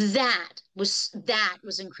that was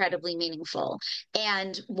incredibly meaningful.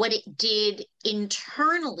 And what it did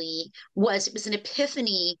internally was, it was an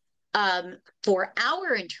epiphany for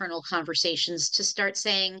our internal conversations to start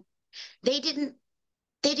saying, they didn't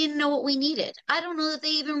know what we needed. I don't know that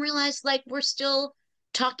they even realized, like, we're still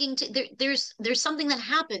talking to there's something that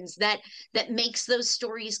happens that makes those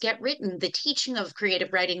stories get written, the teaching of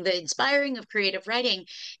creative writing, the inspiring of creative writing.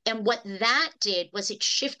 And what that did was it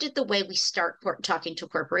shifted the way we start talking to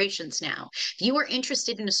corporations now. If you are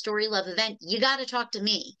interested in a Story Love event, you got to talk to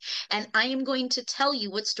me, and I am going to tell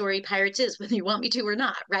you what Story Pirates is, whether you want me to or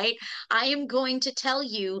not, right? I am going to tell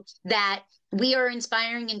you that we are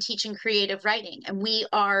inspiring and teaching creative writing, and we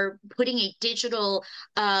are putting a digital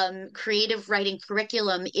creative writing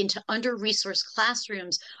curriculum into under-resourced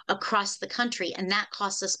classrooms across the country, and that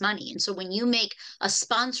costs us money. And so when you make a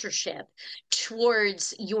sponsorship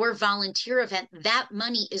towards your volunteer event, that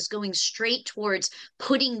money is going straight towards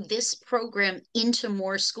putting this program into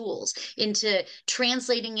more schools, into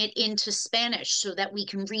translating it into Spanish so that we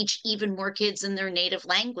can reach even more kids in their native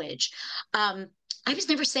language. I was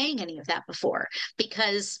never saying any of that before,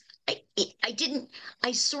 because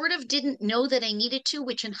I sort of didn't know that I needed to,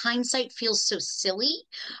 which in hindsight feels so silly.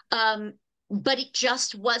 But it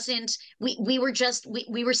just wasn't, we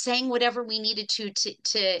were saying whatever we needed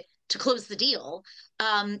to close the deal.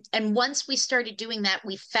 And once we started doing that,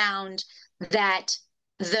 we found that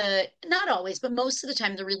not always, but most of the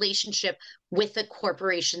time, the relationship with the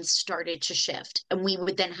corporations started to shift. And we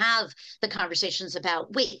would then have the conversations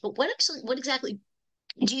about, wait, but what exactly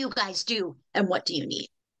do you guys do, and what do you need?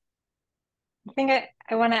 I think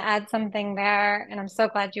I want to add something there, and I'm so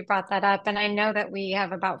glad you brought that up. And I know that we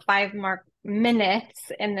have about 5 more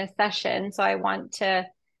minutes in this session, so I want to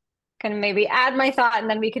kind of maybe add my thought, and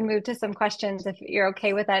then we can move to some questions if you're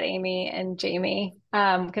okay with that, Amy and Jamie,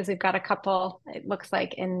 because we've got a couple, it looks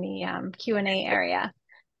like, in the Q&A area.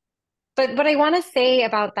 But what I want to say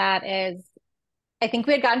about that is, I think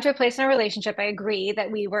we had gotten to a place in our relationship. I agree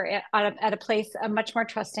that we were at a place, a much more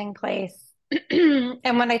trusting place.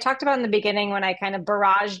 And when I talked about in the beginning, when I kind of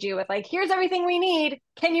barraged you with like, here's everything we need,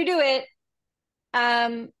 can you do it?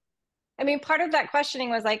 I mean, part of that questioning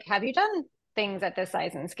was like, have you done things at this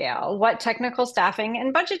size and scale? What technical staffing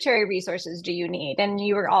and budgetary resources do you need? And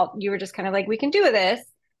you were just kind of like, we can do this.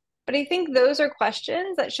 But I think those are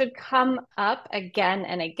questions that should come up again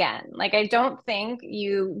and again. Like, I don't think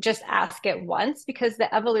you just ask it once, because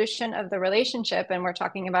the evolution of the relationship, and we're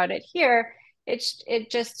talking about it here, it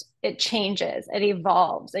changes, it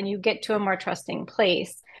evolves, and you get to a more trusting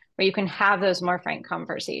place where you can have those more frank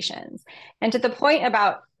conversations. And to the point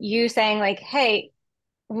about you saying like, hey,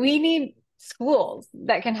 we need schools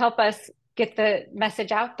that can help us get the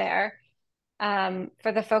message out there.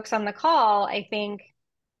 For the folks on the call, I think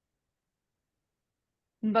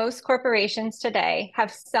most corporations today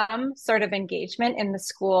have some sort of engagement in the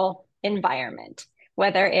school environment,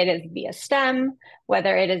 whether it is via STEM,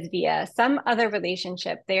 whether it is via some other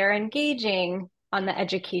relationship. They are engaging on the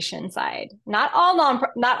education side. Not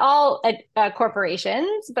all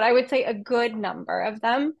corporations, but I would say a good number of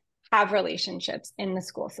them have relationships in the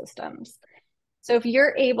school systems. So if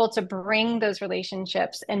you're able to bring those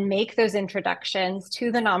relationships and make those introductions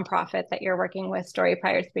to the nonprofit that you're working with, Story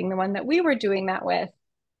Pirates being the one that we were doing that with,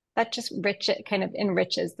 that just kind of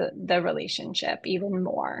enriches the relationship even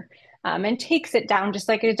more, and takes it down just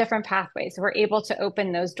like a different pathway. So we're able to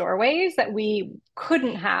open those doorways that we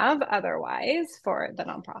couldn't have otherwise for the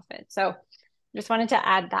nonprofit. So just wanted to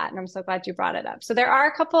add that, and I'm so glad you brought it up. So there are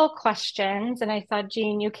a couple of questions, and I saw,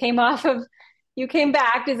 Jean, you came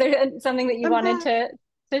back. Is there something that you wanted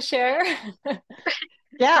to share?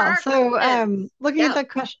 Yeah. So looking at the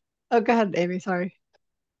question. Oh, go ahead, Amy. Sorry.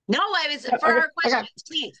 No, I was for our questions,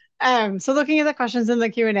 please. So looking at the questions in the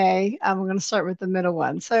Q&A, we're going to start with the middle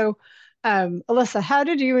one. So, Alissa, how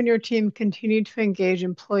did you and your team continue to engage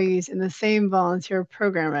employees in the same volunteer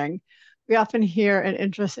programming? We often hear an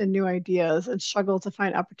interest in new ideas and struggle to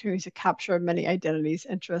find opportunities to capture many identities,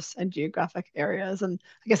 interests, and geographic areas. And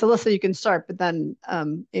I guess, Alissa, you can start, but then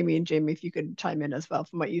Amy and Jamie, if you could chime in as well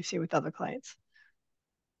from what you've seen with other clients.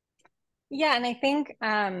 Yeah, and I think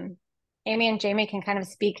Amy and Jamie can kind of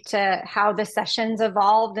speak to how the sessions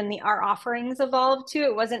evolved and our offerings evolved too.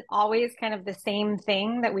 It wasn't always kind of the same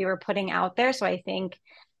thing that we were putting out there. So I think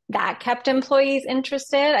that kept employees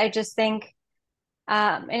interested. I just think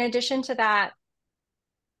in addition to that,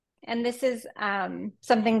 and this is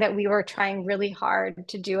something that we were trying really hard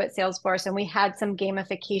to do at Salesforce, and we had some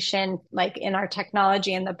gamification like in our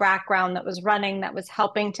technology in the background that was running, that was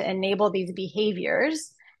helping to enable these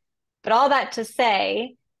behaviors. But all that to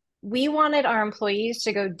say, we wanted our employees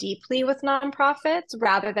to go deeply with nonprofits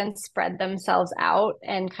rather than spread themselves out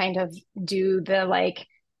and kind of do the like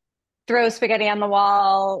throw spaghetti on the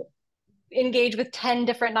wall, engage with 10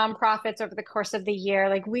 different nonprofits over the course of the year.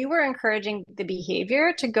 Like, we were encouraging the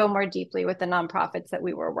behavior to go more deeply with the nonprofits that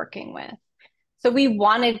we were working with. So we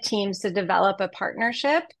wanted teams to develop a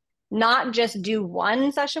partnership, not just do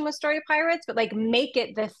one session with Story Pirates, but like make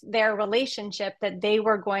it their relationship that they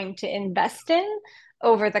were going to invest in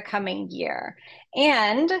over the coming year.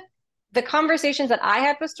 And the conversations that I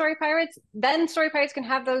had with Story Pirates, then Story Pirates can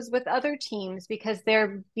have those with other teams, because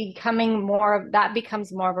they're becoming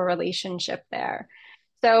becomes more of a relationship there.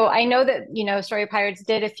 So I know that, Story Pirates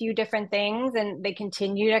did a few different things, and they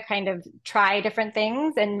continue to kind of try different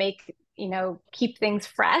things and make, keep things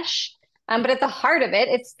fresh. But at the heart of it,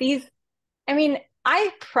 it's these, I mean, I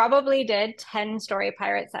probably did 10 Story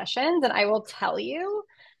Pirate sessions, and I will tell you,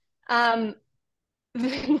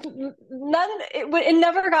 it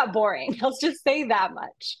never got boring. Let's just say that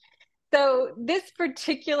much. So this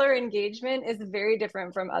particular engagement is very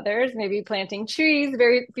different from others. Maybe planting trees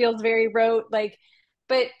feels very rote, but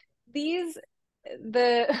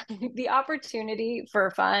the opportunity for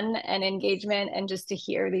fun and engagement and just to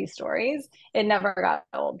hear these stories, it never got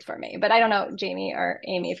old for me. But I don't know, Jamie or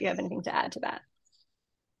Amy, if you have anything to add to that.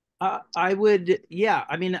 I would, yeah.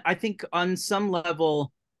 I mean, I think on some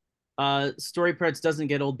level, Story Pirates doesn't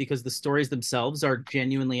get old because the stories themselves are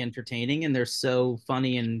genuinely entertaining, and they're so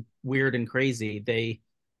funny and weird and crazy. They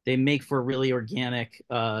make for really organic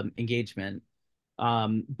engagement.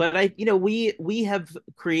 But we have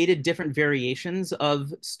created different variations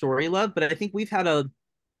of Story Love, but I think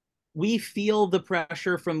we feel the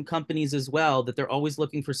pressure from companies as well, that they're always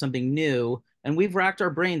looking for something new. And we've racked our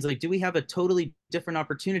brains, like, do we have a totally different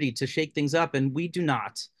opportunity to shake things up? And we do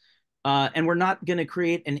not. And we're not going to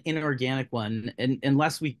create an inorganic one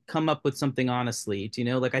unless we come up with something honestly. Do you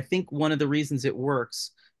know? Like, I think one of the reasons it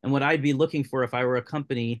works and what I'd be looking for if I were a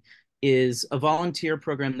company is a volunteer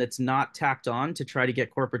program that's not tacked on to try to get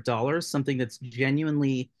corporate dollars, something that's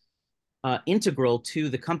genuinely integral to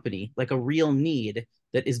the company, like a real need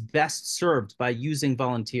that is best served by using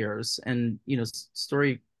volunteers. And, you know,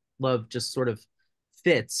 Story Love just sort of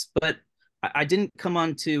fits. But I didn't come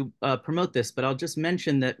on to promote this, but I'll just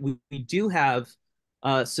mention that we do have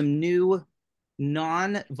some new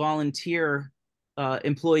non-volunteer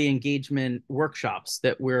employee engagement workshops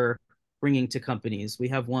that we're bringing to companies. We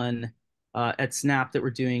have one at Snap that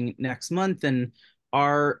we're doing next month, and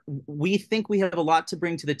we think we have a lot to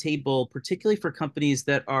bring to the table, particularly for companies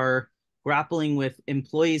that are grappling with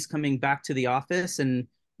employees coming back to the office and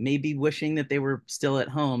maybe wishing that they were still at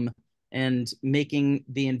home, and making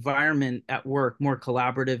the environment at work more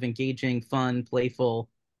collaborative, engaging, fun, playful,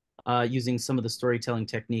 using some of the storytelling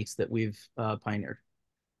techniques that we've pioneered.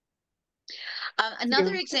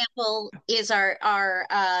 Another example is our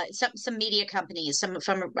some media companies, some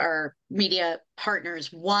from our media partners.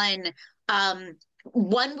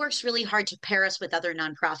 One works really hard to pair us with other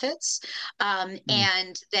nonprofits,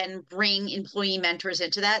 and then bring employee mentors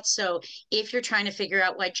into that. So if you're trying to figure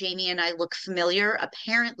out why Jamie and I look familiar,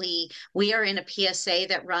 apparently we are in a PSA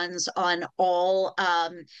that runs on all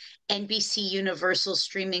NBC Universal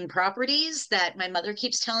streaming properties that my mother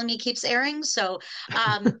keeps telling me keeps airing. So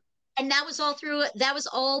and that was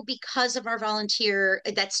all because of our volunteer.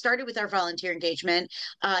 That started with our volunteer engagement.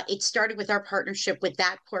 It started with our partnership with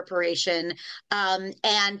that corporation,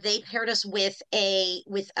 and they paired us with a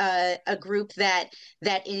group that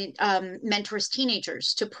mentors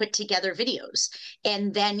teenagers to put together videos,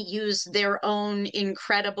 and then use their own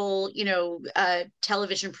incredible,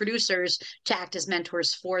 television producers to act as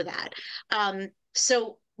mentors for that.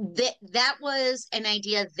 So that was an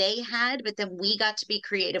idea they had, but then we got to be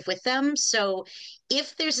creative with them. So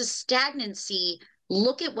if there's a stagnancy,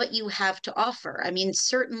 look at what you have to offer. I mean,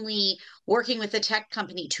 certainly working with a tech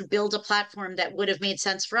company to build a platform that would have made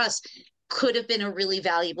sense for us could have been a really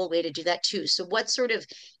valuable way to do that too. So what sort of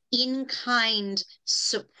in-kind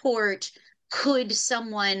support could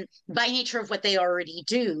someone, by nature of what they already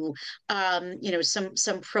do,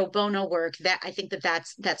 some pro bono work, that I think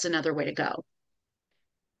that's another way to go.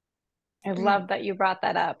 I love that you brought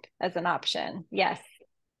that up as an option. Yes.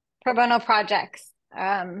 Pro bono projects,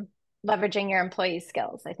 leveraging your employee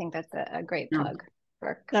skills. I think that's a great plug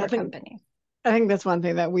for companies. I think that's one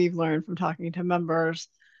thing that we've learned from talking to members,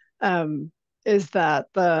 is that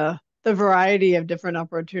the variety of different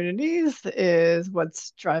opportunities is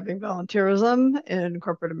what's driving volunteerism in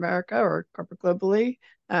corporate America or corporate globally.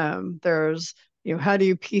 There's how do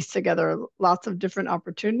you piece together lots of different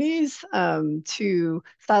opportunities to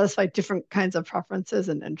satisfy different kinds of preferences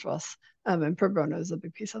and interests? And pro bono is a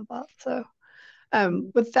big piece of that. So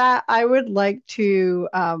with that, I would like to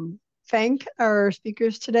thank our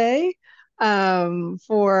speakers today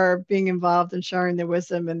for being involved and sharing their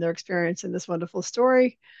wisdom and their experience in this wonderful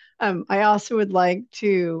story. I also would like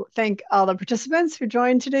to thank all the participants who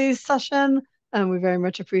joined today's session. We very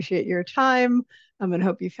much appreciate your time and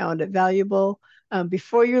hope you found it valuable.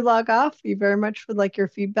 Before you log off, we very much would like your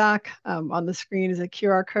feedback. On the screen is a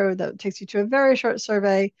QR code that takes you to a very short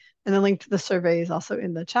survey, and the link to the survey is also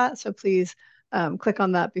in the chat. So please click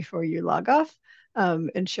on that before you log off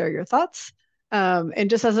and share your thoughts. And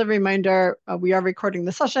just as a reminder, we are recording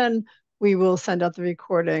the session. We will send out the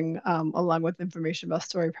recording along with information about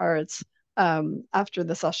Story Pirates after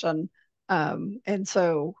the session. And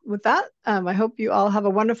so with that, I hope you all have a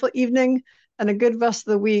wonderful evening and a good rest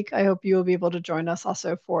of the week. I hope you will be able to join us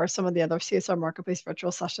also for some of the other CSR Marketplace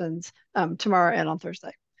virtual sessions tomorrow and on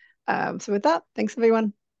Thursday. So with that, thanks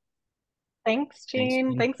everyone. Thanks,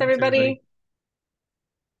 Jean. Thanks everybody.